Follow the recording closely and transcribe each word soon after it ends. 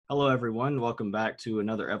Hello, everyone. Welcome back to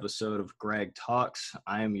another episode of Greg Talks.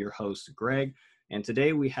 I am your host, Greg, and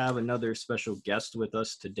today we have another special guest with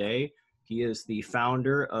us today. He is the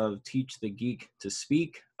founder of Teach the Geek to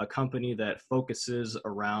Speak, a company that focuses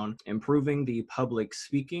around improving the public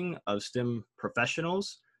speaking of STEM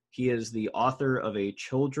professionals. He is the author of a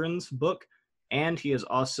children's book, and he is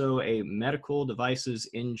also a medical devices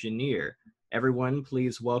engineer. Everyone,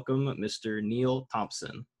 please welcome Mr. Neil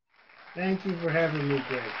Thompson. Thank you for having me,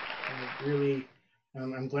 Greg.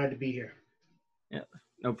 I'm glad to be here. Yeah,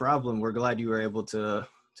 no problem. We're glad you were able to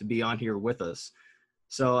be on here with us.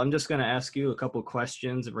 So I'm just going to ask you a couple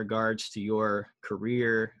questions in regards to your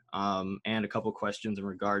career and a couple questions in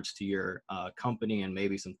regards to your company and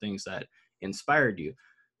maybe some things that inspired you.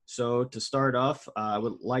 So to start off, I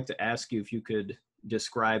would like to ask you if you could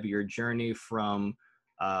describe your journey from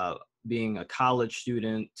being a college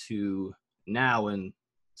student to now and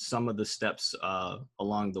some of the steps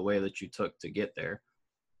along the way that you took to get there.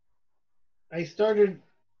 I started,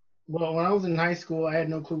 well, when I was in high school, I had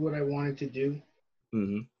no clue what I wanted to do.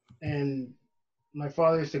 Mm-hmm. And my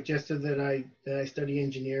father suggested that I study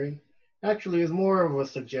engineering. Actually, it was more of a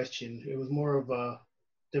suggestion. It was more of a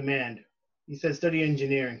demand. He said, study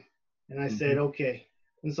engineering. And I said, Mm-hmm. okay.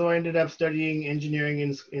 And so I ended up studying engineering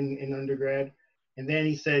in undergrad. And then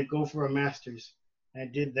he said, go for a master's. And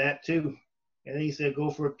I did that too. And then he said,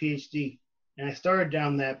 go for a PhD. And I started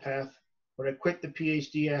down that path, but I quit the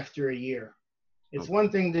PhD after a year. It's Okay.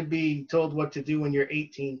 one thing to be told what to do when you're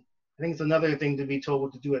 18. I think it's another thing to be told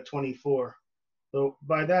what to do at 24. So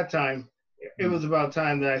by that time, it Mm. was about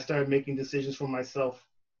time that I started making decisions for myself.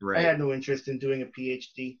 I Right. had no interest in doing a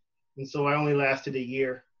PhD, and so I only lasted a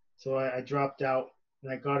year. So I dropped out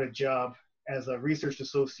and I got a job as a research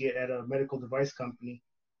associate at a medical device company,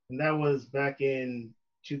 and that was back in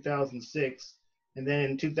 2006. And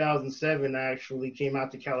then in 2007, I actually came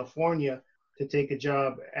out to California to take a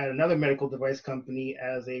job at another medical device company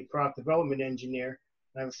as a product development engineer.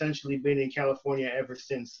 I've essentially been in California ever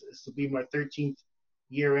since. This will be my 13th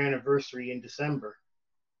year anniversary in December.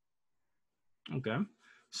 Okay.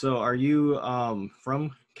 So are you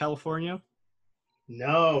from California?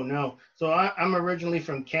 No, no. So I'm originally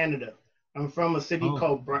from Canada. I'm from a city Oh,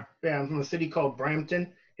 called I'm from a city called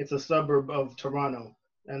Brampton. It's a suburb of Toronto,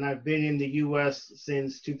 and I've been in the U.S.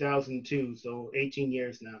 since 2002, so 18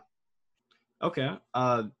 years now. okay.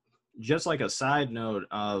 Just like a side note,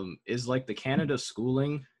 is like the Canada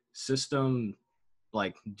schooling system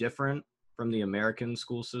like different from the American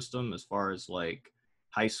school system as far as like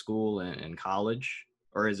high school and college,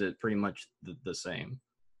 or is it pretty much the same?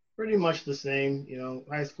 Pretty much the same. You know,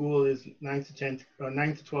 high school is ninth to 10th,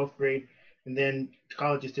 ninth to 12th grade, and then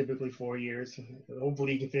college is typically 4 years.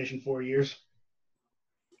 Hopefully, you can finish in 4 years.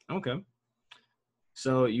 Okay.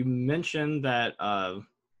 So you mentioned that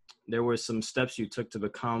there were some steps you took to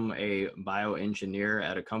become a bioengineer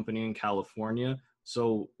at a company in California.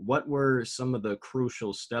 So what were some of the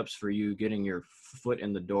crucial steps for you getting your foot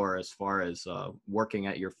in the door as far as working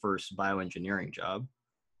at your first bioengineering job?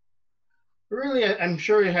 Really, I'm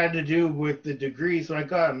sure it had to do with the degree. So I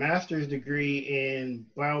got a master's degree in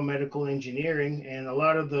biomedical engineering, and a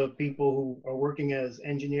lot of the people who are working as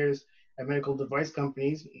engineers at medical device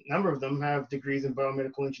companies, a number of them have degrees in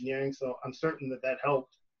biomedical engineering. So I'm certain that that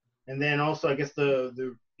helped. And then also, I guess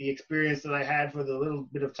the experience that I had for the little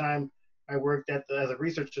bit of time I worked as a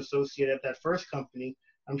research associate at that first company,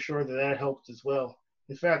 I'm sure that that helped as well.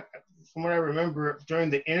 In fact, from what I remember during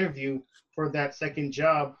the interview for that second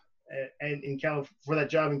job, and for that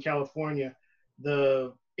job in California,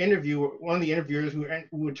 one of the interviewers who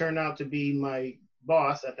would turn out to be my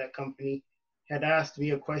boss at that company had asked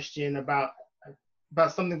me a question about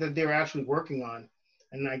something that they were actually working on,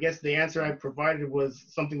 and I guess the answer I provided was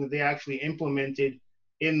something that they actually implemented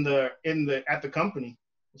at the company.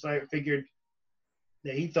 So I figured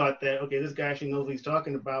that he thought that, okay, this guy actually knows what he's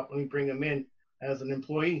talking about. Let me bring him in as an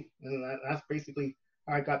employee, and that's basically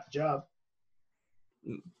how I got the job.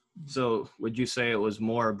 So would you say it was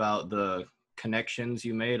more about the connections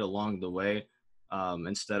you made along the way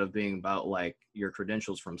instead of being about like your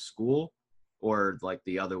credentials from school, or like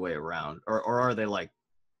the other way around, or are they like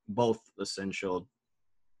both essential?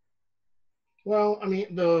 Well, I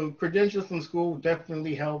mean, the credentials from school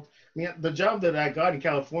definitely helped. I mean, the job that I got in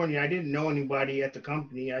California, I didn't know anybody at the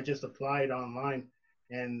company. I just applied online,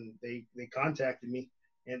 and they contacted me.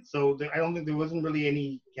 And so I don't think there wasn't really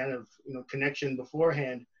any kind of connection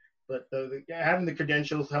beforehand. But having the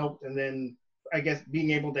credentials helped, and then I guess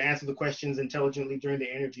being able to answer the questions intelligently during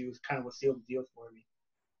the interview is kind of what sealed the deal for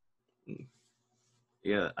me.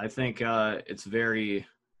 Yeah, I think it's very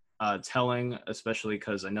telling, especially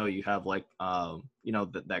because I know you have like,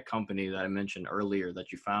 that company that I mentioned earlier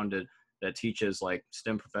that you founded that teaches like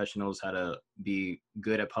STEM professionals how to be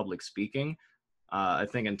good at public speaking. I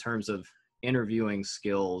think in terms of interviewing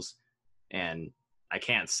skills, and I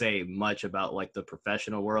can't say much about like the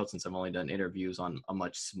professional world since I've only done interviews on a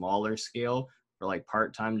much smaller scale for like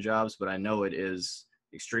part-time jobs, but I know it is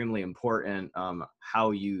extremely important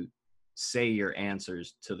how you say your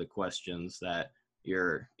answers to the questions that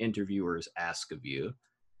your interviewers ask of you.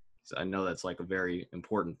 So I know that's like a very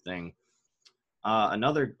important thing.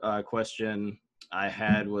 Another question I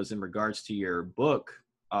had was in regards to your book,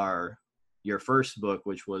 or your first book,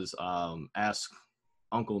 which was Ask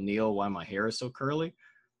Uncle Neil Why My Hair Is So Curly.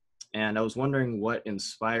 And I was wondering what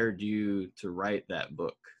inspired you to write that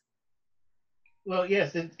book. Well,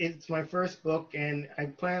 yes, it's my first book, and I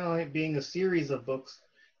plan on it being a series of books.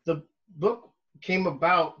 The book came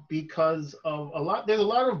about because of there's a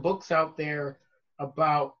lot of books out there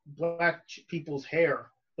about Black people's hair,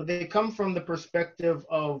 but they come from the perspective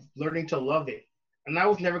of learning to love it. And I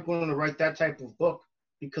was never going to write that type of book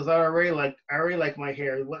because I already like my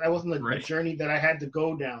hair. That wasn't a Right. journey that I had to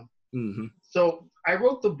go down. Mm-hmm. So I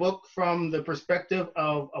wrote the book from the perspective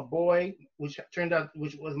of a boy, which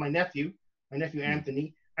was my nephew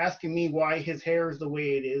Anthony, asking me why his hair is the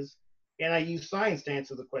way it is, and I use science to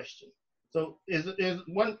answer the question. So there's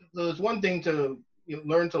one thing to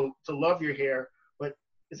learn to love your hair, but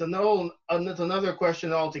it's another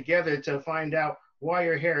question altogether to find out why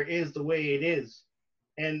your hair is the way it is.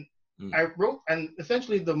 And I wrote, and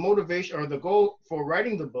essentially the motivation or the goal for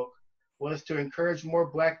writing the book was to encourage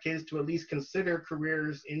more Black kids to at least consider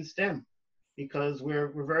careers in STEM, because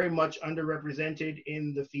we're very much underrepresented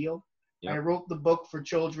in the field. Yep. I wrote the book for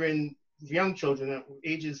young children,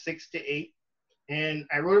 ages 6 to 8. And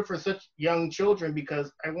I wrote it for such young children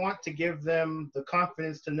because I want to give them the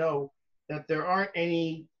confidence to know that there aren't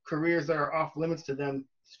any careers that are off limits to them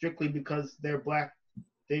strictly because they're Black.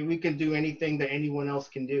 We can do anything that anyone else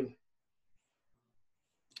can do.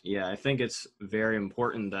 Yeah, I think it's very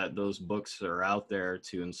important that those books are out there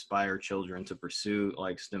to inspire children to pursue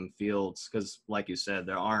like STEM fields, because like you said,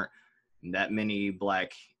 there aren't that many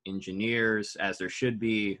Black engineers as there should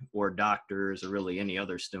be, or doctors, or really any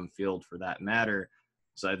other STEM field for that matter.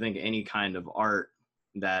 So I think any kind of art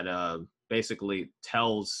that basically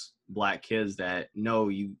tells Black kids that no,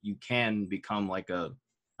 you can become like a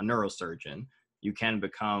neurosurgeon, you can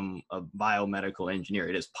become a biomedical engineer.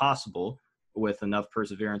 It is possible with enough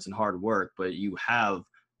perseverance and hard work, but you have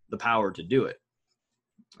the power to do it.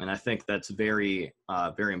 And I think that's very,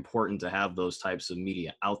 very important to have those types of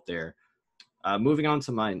media out there. Moving on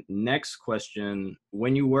to my next question,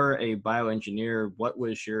 when you were a bioengineer, what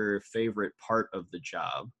was your favorite part of the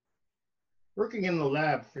job? Working in the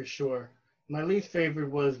lab, for sure. My least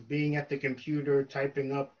favorite was being at the computer,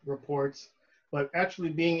 typing up reports, but actually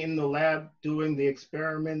being in the lab, doing the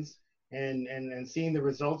experiments and seeing the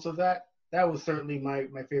results of that, that was certainly my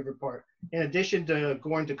favorite part. In addition to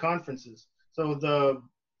going to conferences. So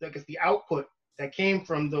I guess the output that came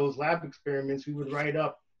from those lab experiments, we would write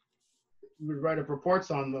up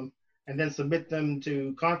reports on them and then submit them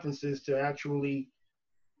to conferences to actually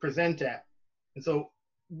present at. And so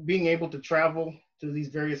being able to travel to these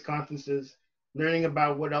various conferences, learning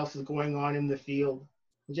about what else is going on in the field,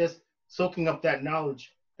 and just soaking up that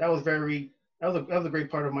knowledge, that was a great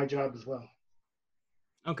part of my job as well.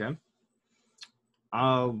 Okay.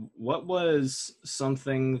 What was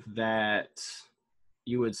something that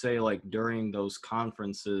you would say like during those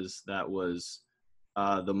conferences that was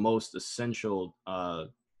the most essential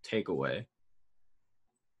takeaway?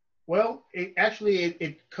 Well,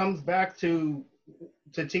 it comes back to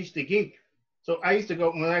Teach the Geek. So I used to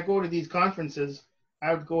go, when I go to these conferences,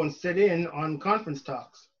 I would go and sit in on conference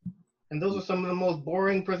talks. And those are some of the most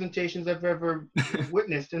boring presentations I've ever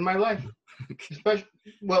witnessed in my life. Especially,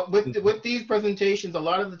 well, with these presentations, a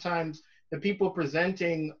lot of the times the people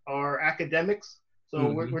presenting are academics.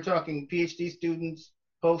 So we're talking PhD students,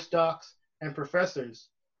 postdocs, and professors.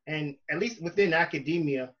 And at least within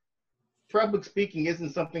academia, public speaking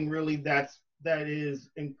isn't something really that is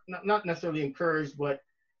not necessarily encouraged, but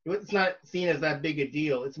it's not seen as that big a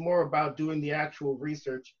deal. It's more about doing the actual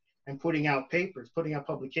research and putting out papers, putting out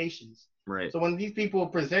publications. Right. So when these people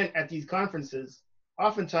present at these conferences,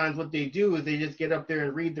 oftentimes what they do is they just get up there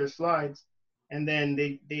and read their slides, and then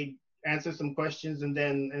they answer some questions and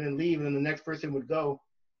then leave, and then the next person would go.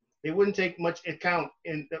 They wouldn't take much account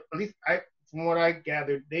in, at least from what I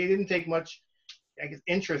gathered, they didn't take much, I guess,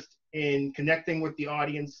 interest in connecting with the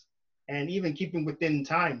audience and even keeping within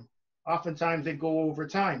time. Oftentimes they go over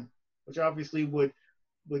time, which obviously would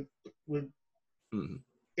mm-hmm.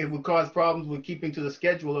 it would cause problems with keeping to the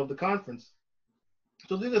schedule of the conference.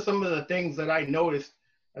 So these are some of the things that I noticed,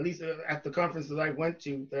 at least at the conferences I went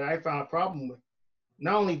to, that I found a problem with.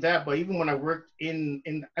 Not only that, but even when I worked in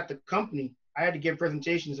at the company, I had to give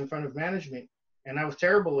presentations in front of management, and I was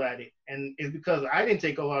terrible at it. And it's because I didn't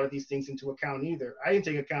take a lot of these things into account either. I didn't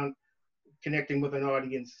take account connecting with an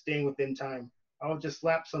audience, staying within time. I would just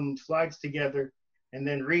slap some slides together and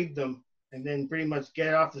then read them and then pretty much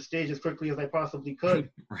get off the stage as quickly as I possibly could.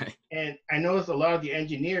 Right. And I noticed a lot of the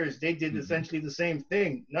engineers, they did essentially the same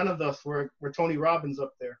thing. None of us were Tony Robbins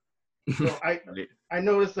up there. So Right. I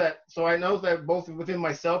noticed that. So I noticed that both within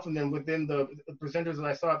myself and then within the presenters that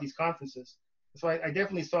I saw at these conferences. So I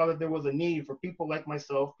definitely saw that there was a need for people like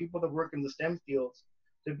myself, people that work in the STEM fields,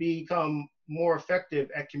 to become more effective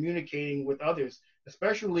at communicating with others,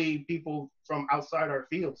 especially people from outside our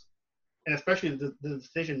fields, and especially the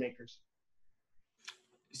decision makers.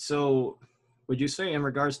 So would you say in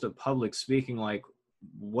regards to public speaking, like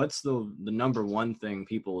what's the number one thing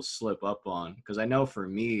people slip up on? Because I know for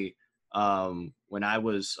me, when I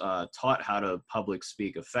was taught how to public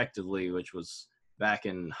speak effectively, which was back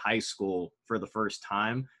in high school for the first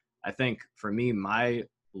time, I think for me, my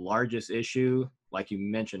largest issue, like you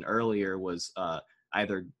mentioned earlier, was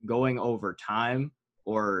either going over time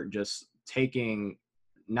or just taking,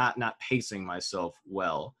 not pacing myself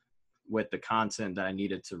well with the content that I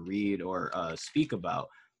needed to read or speak about.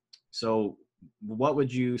 So what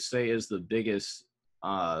would you say is the biggest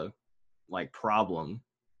like problem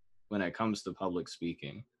when it comes to public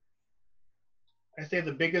speaking? I say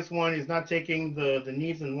the biggest one is not taking the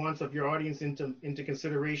needs and wants of your audience into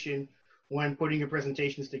consideration when putting your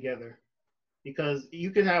presentations together. Because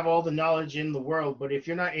you can have all the knowledge in the world, but if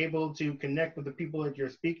you're not able to connect with the people that you're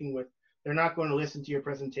speaking with, they're not going to listen to your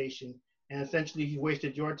presentation. And essentially, you've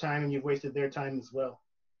wasted your time and you've wasted their time as well.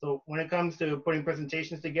 So when it comes to putting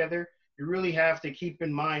presentations together, you really have to keep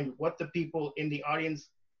in mind what the people in the audience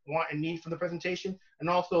want and need from the presentation, and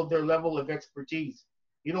also their level of expertise.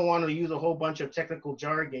 You don't want to use a whole bunch of technical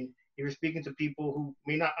jargon if you're speaking to people who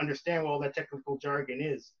may not understand what all that technical jargon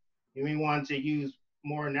is. You may want to use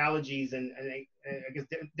more analogies and I guess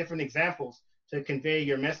different examples to convey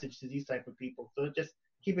your message to these type of people. So just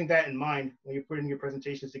keeping that in mind when you're putting your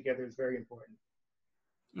presentations together is very important.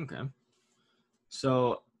 Okay.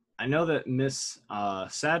 So I know that Miss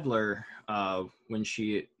Sadler, when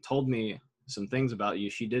she told me some things about you,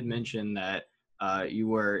 she did mention that you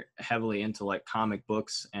were heavily into like comic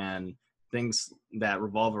books and things that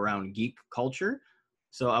revolve around geek culture.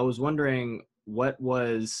 So I was wondering what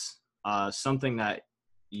was something that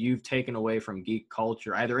you've taken away from geek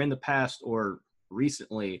culture, either in the past or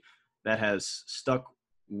recently, that has stuck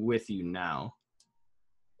with you now?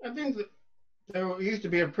 I think that there used to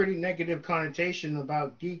be a pretty negative connotation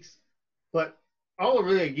about geeks, but all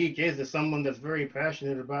really a geek is someone that's very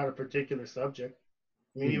passionate about a particular subject.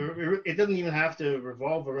 I mean, Mhm. it doesn't even have to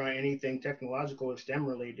revolve around anything technological or STEM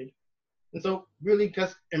related. And so, really,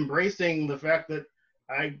 just embracing the fact that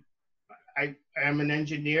I I am an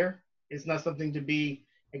engineer is not something to be,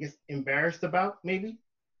 I guess, embarrassed about. Maybe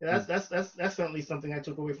that's certainly something I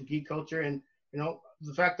took away from geek culture. And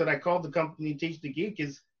the fact that I called the company Teach the Geek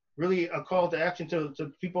is really a call to action to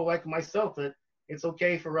people like myself that it's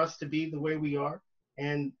okay for us to be the way we are.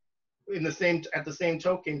 And at the same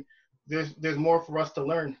token, there's more for us to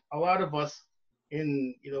learn. A lot of us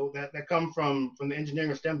that come from the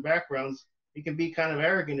engineering or STEM backgrounds, it can be kind of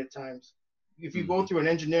arrogant at times. If you go Mhm. through an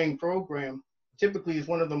engineering program, typically it's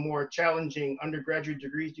one of the more challenging undergraduate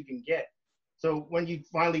degrees you can get. So when you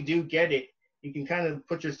finally do get it, you can kind of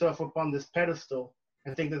put yourself up on this pedestal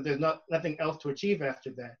and think that there's nothing else to achieve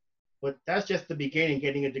after that. But that's just the beginning,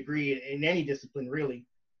 getting a degree in any discipline, really.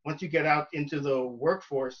 Once you get out into the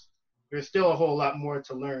workforce, there's still a whole lot more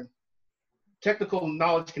to learn. Technical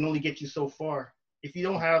knowledge can only get you so far. If you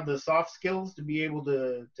don't have the soft skills to be able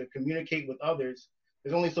to communicate with others,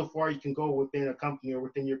 there's only so far you can go within a company or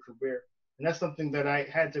within your career. And that's something that I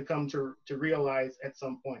had to come to realize at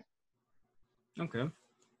some point. Okay.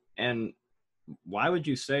 And why would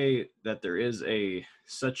you say that there is a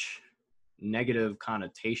such negative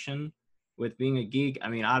connotation with being a geek? I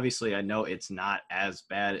mean, obviously, I know it's not as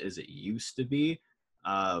bad as it used to be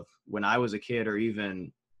when I was a kid, or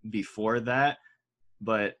even before that.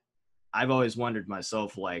 But I've always wondered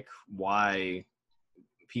myself, like, why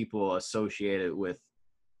people associate it with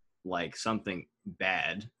like something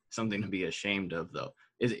bad, something to be ashamed of. Though,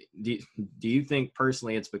 is it? Do you think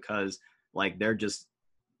personally it's because like they're just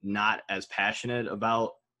not as passionate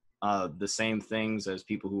about the same things as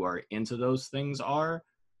people who are into those things are,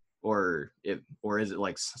 or is it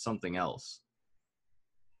like something else?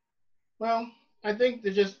 Well, I think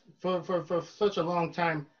that just for such a long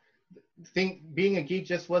time, think being a geek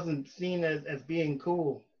just wasn't seen as being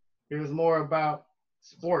cool. It was more about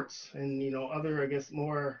sports and other, I guess,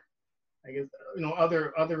 more, I guess,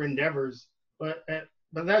 other endeavors. But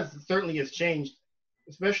but that certainly has changed,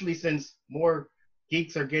 especially since more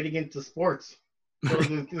geeks are getting into sports.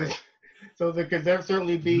 So there could there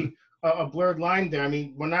certainly Mhm. be a blurred line there. I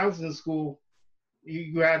mean, when I was in school,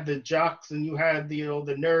 you had the jocks and you had the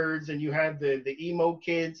the nerds and you had the emo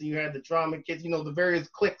kids and you had the drama kids, the various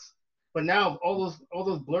cliques. But now all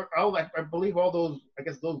those blur all I believe all those, I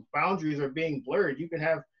guess, those boundaries are being blurred. You can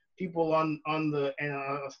have people on the and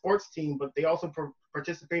a sports team, but they also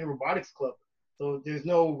participate in robotics club. So there's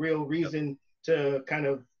no real Yep. reason to kind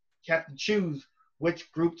of have to choose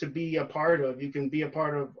which group to be a part of. You can be a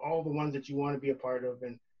part of all the ones that you want to be a part of,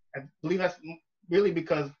 and I believe that's really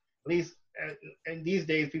because at least and these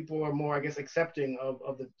days people are more, I guess, accepting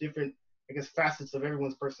of the different, I guess, facets of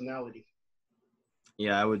everyone's personality.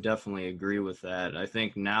 Yeah, I would definitely agree with that. I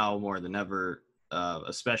think now more than ever,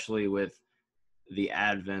 especially with the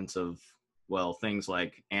advent of, well, things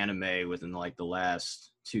like anime within like the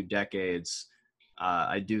last 2 decades,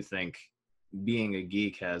 I do think being a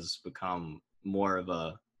geek has become more of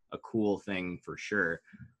a cool thing for sure.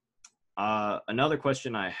 Another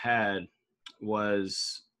question I had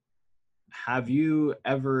was, have you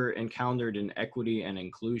ever encountered an equity and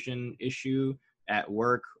inclusion issue at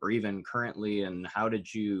work or even currently, and how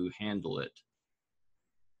did you handle it?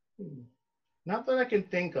 Hmm. Not that I can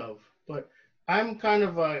think of, but I'm kind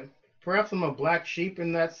of a, perhaps I'm a black sheep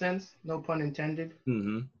in that sense, no pun intended,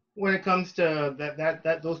 Mm-hmm. when it comes to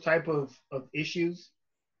that those type of issues.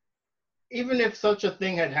 Even if such a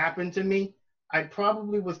thing had happened to me, I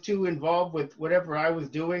probably was too involved with whatever I was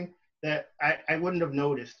doing that I wouldn't have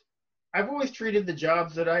noticed. I've always treated the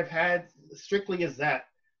jobs that I've had strictly as that,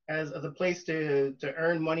 as a place to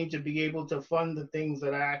earn money to be able to fund the things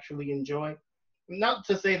that I actually enjoy. Not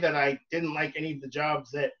to say that I didn't like any of the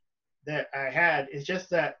jobs that I had. It's just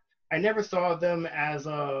that I never saw them as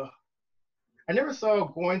a. I never saw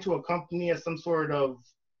going to a company as some sort of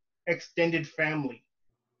extended family.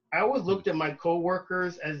 I always looked at my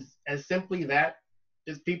coworkers as simply that,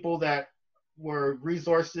 just people that were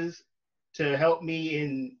resources to help me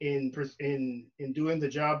in doing the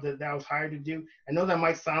job that I was hired to do. I know that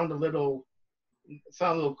might sound a little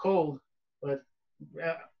cold, but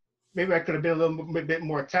uh, maybe I could have been a little bit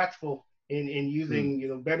more tactful in Mm.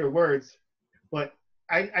 using better words. But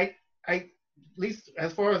I at least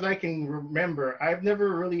as far as I can remember, I've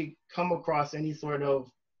never really come across any sort of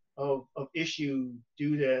issue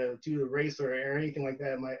due to race or anything like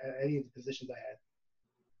that in my any of the positions I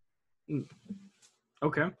had. Mm.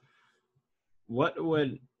 Okay. What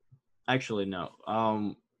would actually no?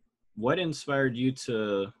 What inspired you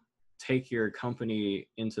to take your company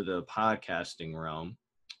into the podcasting realm?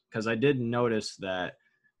 Because I did notice that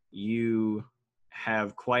you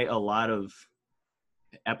have quite a lot of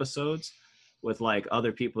episodes with like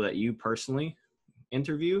other people that you personally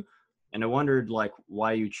interview, and I wondered like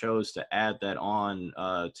why you chose to add that on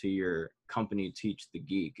to your company Teach the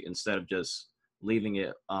Geek instead of just leaving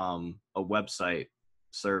it a website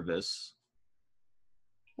service.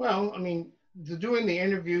 Well, I mean, doing the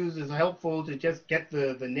interviews is helpful to just get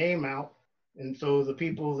the name out, and so the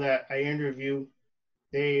people that I interview,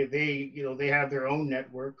 they have their own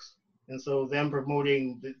networks, and so them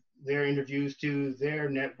promoting their interviews to their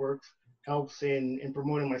networks helps in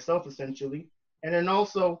promoting myself essentially. And then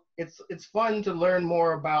also it's fun to learn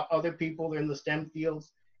more about other people in the STEM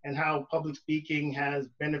fields and how public speaking has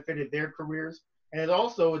benefited their careers. And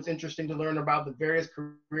it's interesting to learn about the various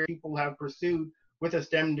careers people have pursued with a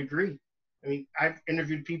STEM degree. I mean, I've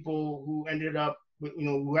interviewed people who ended up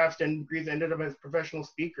who have STEM degrees ended up as professional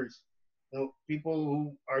speakers, people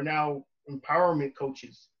who are now empowerment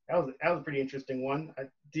coaches. That was a pretty interesting one. I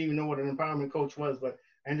didn't even know what an empowerment coach was, but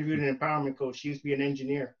I interviewed an empowerment coach. She used to be an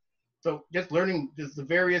engineer. So just learning just the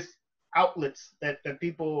various outlets that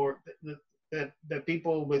people or that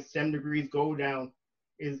people with STEM degrees go down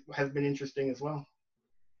is has been interesting as well.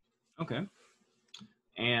 Okay.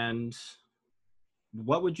 And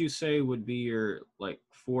what would you say would be your like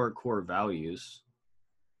 4 core values?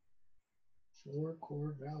 4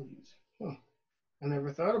 core values. Huh. I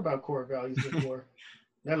never thought about core values before,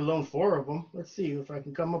 let alone 4 of them. Let's see if I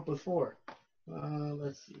can come up with 4.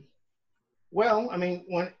 Let's see. Well, I mean,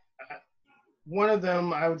 one of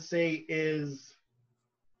them I would say is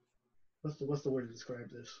what's the word to describe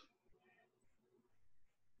this?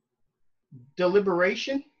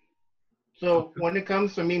 Deliberation. So Okay. when it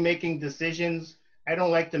comes to me making decisions, I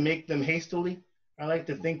don't like to make them hastily. I like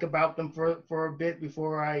to think about them for a bit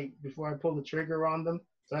before I pull the trigger on them.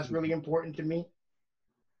 So that's really important to me.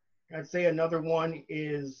 I'd say another one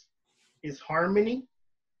is harmony.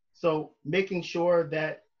 So making sure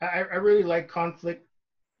that I really like conflict.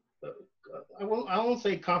 I won't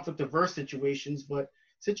say conflict averse situations, but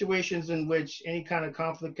situations in which any kind of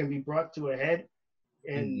conflict can be brought to a head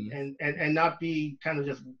Mm-hmm. and not be kind of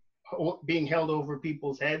just being held over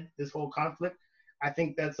people's head. This whole conflict, I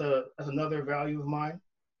think that's another value of mine.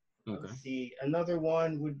 Okay. Let's see, another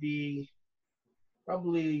one would be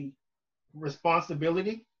probably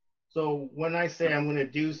responsibility. So when I say I'm going to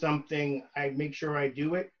do something, I make sure I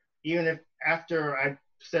do it, even if after I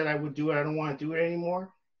said I would do it, I don't want to do it anymore.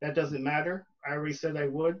 That doesn't matter. I already said I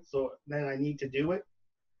would, so then I need to do it.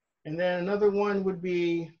 And then another one would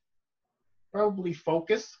be probably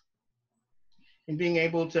focus and being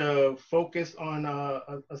able to focus on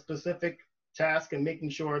a specific task and making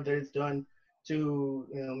sure that it's done to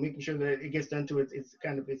making sure that it gets done to it's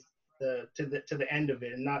kind of it's to the end of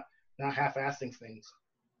it and not half-assing things.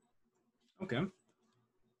 Okay.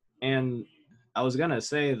 And I was gonna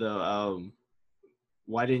say though,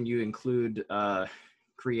 why didn't you include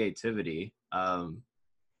creativity?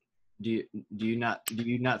 Do you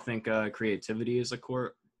not think creativity is a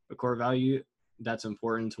core value that's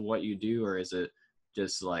important to what you do, or is it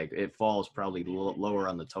just like it falls probably lower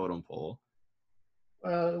on the totem pole?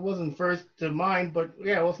 It wasn't first to mind, but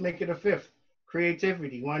yeah, let's make it a fifth.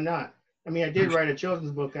 Creativity, why not? I mean, I did write a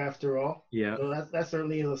children's book after all, Yeah. so that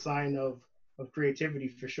certainly is a sign of creativity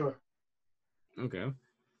for sure. Okay.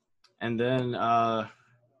 And then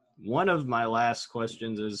one of my last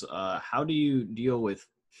questions is, how do you deal with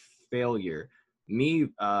failure? Me,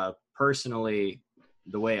 personally,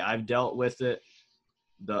 the way I've dealt with it,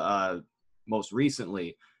 the most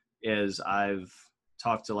recently, is I've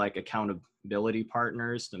talked to like accountability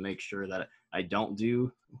partners to make sure that I don't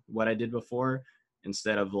do what I did before,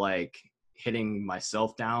 instead of like hitting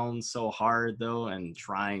myself down so hard though and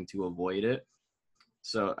trying to avoid it.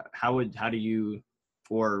 So how do you,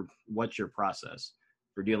 or what's your process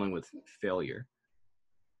for dealing with failure?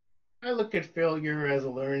 I look at failure as a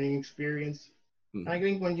learning experience. I Mhm.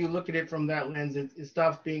 think when you look at it from that lens, it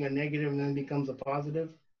stops being a negative and then becomes a positive.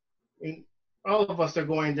 I mean, all of us are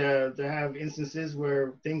going to have instances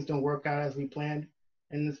where things don't work out as we planned.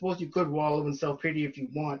 And I suppose you could wallow in self pity if you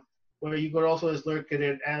want, where you could also just look at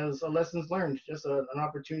it as a lessons learned, just an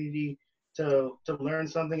opportunity to learn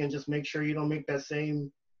something and just make sure you don't make that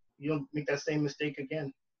same mistake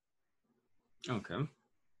again. Okay.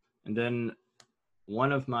 And then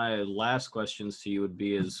one of my last questions to you would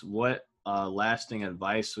be is, what lasting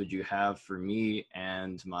advice would you have for me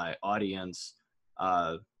and my audience,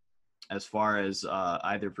 uh, as far as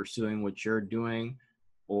either pursuing what you're doing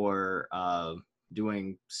or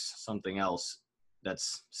doing something else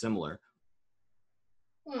that's similar?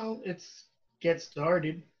 Well, it's get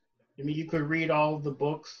started. I mean, you could read all the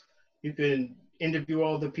books, you could interview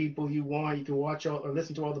all the people you want, you can watch all or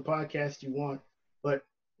listen to all the podcasts you want, but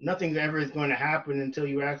nothing ever is going to happen until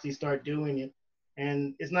you actually start doing it.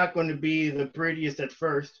 And it's not going to be the prettiest at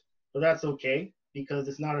first, but that's okay because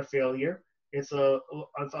it's not a failure. It's an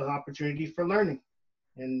opportunity for learning,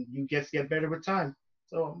 and you get better with time.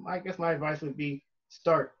 So I guess my advice would be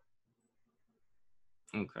start.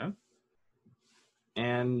 Okay.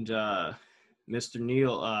 And Mr.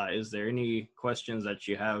 Neal, is there any questions that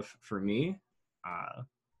you have for me? Uh,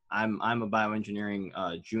 I'm a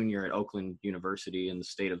bioengineering junior at Oakland University in the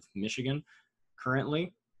state of Michigan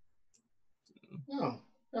currently. Oh,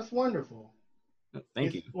 that's wonderful.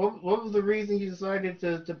 Thank you. What was the reason you decided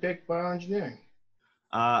to pick bioengineering?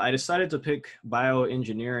 I decided to pick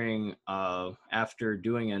bioengineering after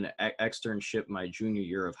doing an externship my junior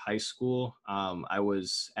year of high school. I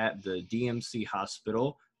was at the DMC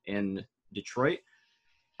hospital in Detroit,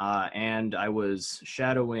 and I was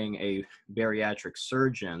shadowing a bariatric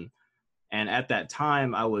surgeon. And at that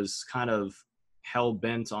time, I was kind of hell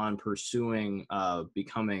bent on pursuing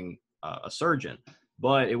becoming a surgeon.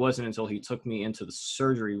 But it wasn't until he took me into the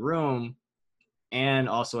surgery room, and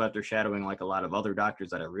also after shadowing like a lot of other doctors,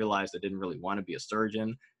 that I realized I didn't really want to be a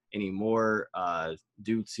surgeon anymore,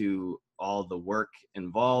 due to all the work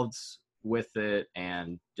involved with it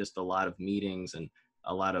and just a lot of meetings and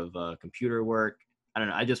a lot of computer work. I don't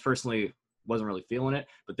know. I just personally wasn't really feeling it.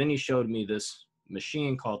 But then he showed me this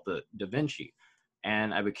machine called the Da Vinci,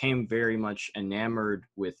 and I became very much enamored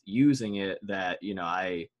with using it. That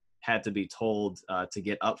I had to be told to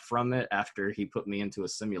get up from it after he put me into a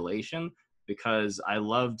simulation, because I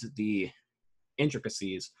loved the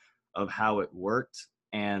intricacies of how it worked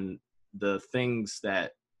and the things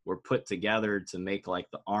that were put together to make like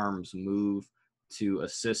the arms move to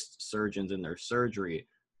assist surgeons in their surgery.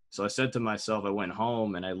 So I said to myself, I went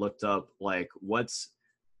home and I looked up like what's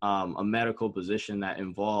a medical position that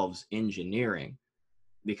involves engineering,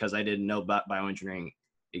 because I didn't know bioengineering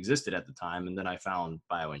existed at the time. And then I found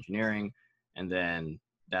bioengineering, and then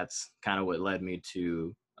that's kind of what led me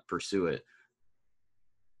to pursue it.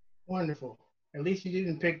 Wonderful. At least you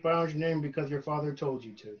didn't pick bioengineering because your father told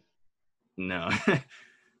you to. No,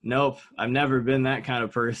 nope. I've never been that kind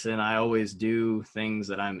of person. I always do things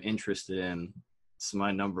that I'm interested in. It's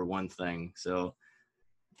my number one thing. So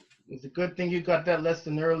It's a good thing you got that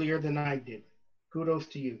lesson earlier than I did. Kudos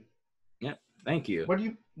to you. yeah, thank you. What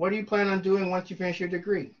do you plan on doing once you finish your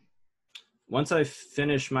degree? Once I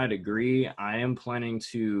finish my degree, I am planning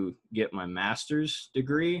to get my master's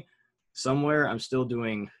degree somewhere. I'm still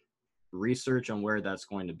doing research on where that's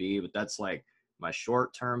going to be, but that's like my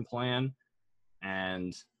short-term plan.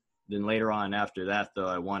 And then later on after that, though,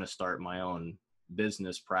 I want to start my own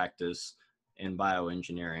business practice in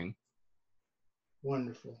bioengineering.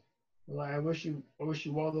 Wonderful. Well, I wish you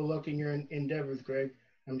all the luck in your endeavors, Greg.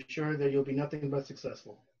 I'm sure that you'll be nothing but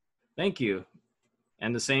successful. Thank you.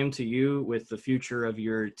 And the same to you with the future of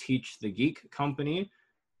your Teach the Geek company.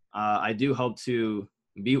 I do hope to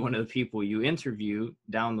be one of the people you interview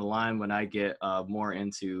down the line when I get more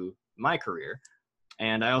into my career.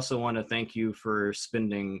 And I also want to thank you for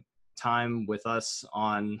spending time with us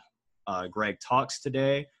on Greg Talks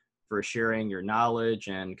today, for sharing your knowledge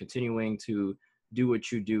and continuing to do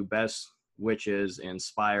what you do best, which is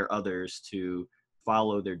inspire others to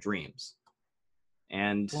follow their dreams.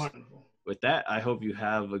 And Wonderful. with that, I hope you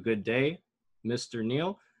have a good day, Mr.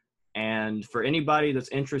 Neal. And for anybody that's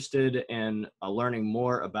interested in learning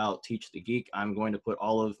more about Teach the Geek, I'm going to put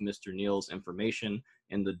all of Mr. Neal's information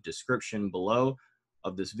in the description below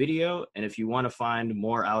of this video. And if you want to find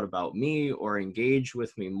more out about me or engage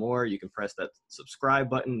with me more, you can press that subscribe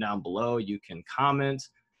button down below. You can comment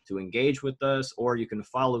to engage with us, or you can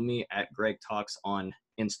follow me at Greg Talks on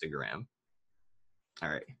Instagram. All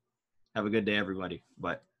right. Have a good day, everybody.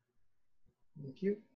 Bye. Thank you.